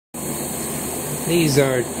These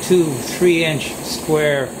are two 3-inch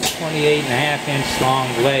square, 28.5-inch long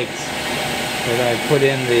legs that I put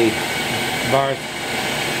in the Barth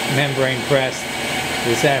membrane press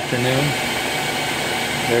this afternoon.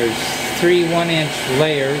 There's 3 1-inch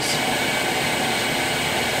layers,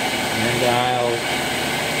 and I'll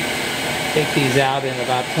take these out in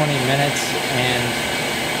about 20 minutes and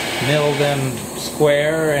mill them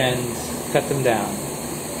square and cut them down.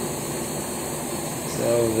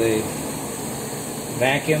 So the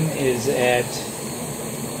vacuum is at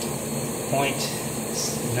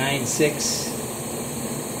 0.96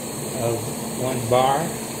 of 1 bar.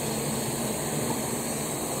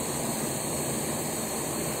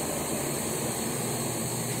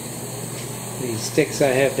 The sticks I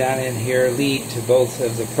have down in here lead to both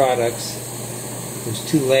of the products. There's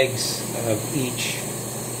 2 legs of each,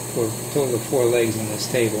 for a total of 4 legs on this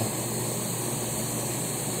table.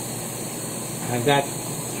 I've got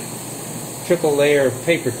triple layer of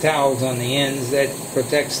paper towels on the ends that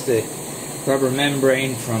protects the rubber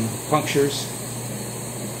membrane from punctures.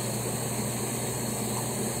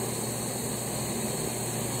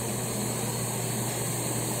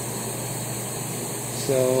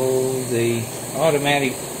 So the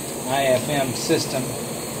automatic IFM system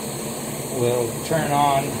will turn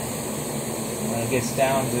on when it gets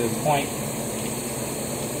down to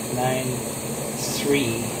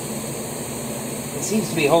 0.93. It seems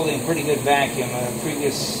to be holding a pretty good vacuum.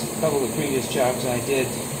 Couple of previous jobs I did,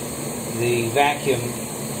 the vacuum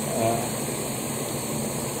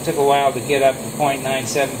took a while to get up to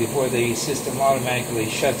 0.97 before the system automatically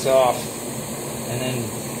shuts off and then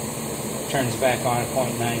turns back on at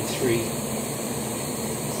 0.93.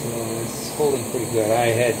 So it's holding pretty good.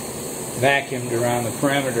 I had vacuumed around the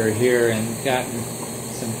perimeter here and gotten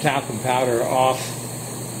some talcum powder off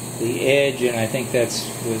the edge, and I think that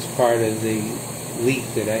was part of the leak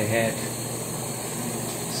that I had.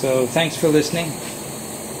 So thanks for listening.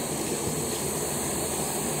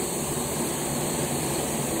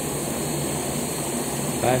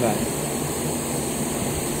 Bye-bye.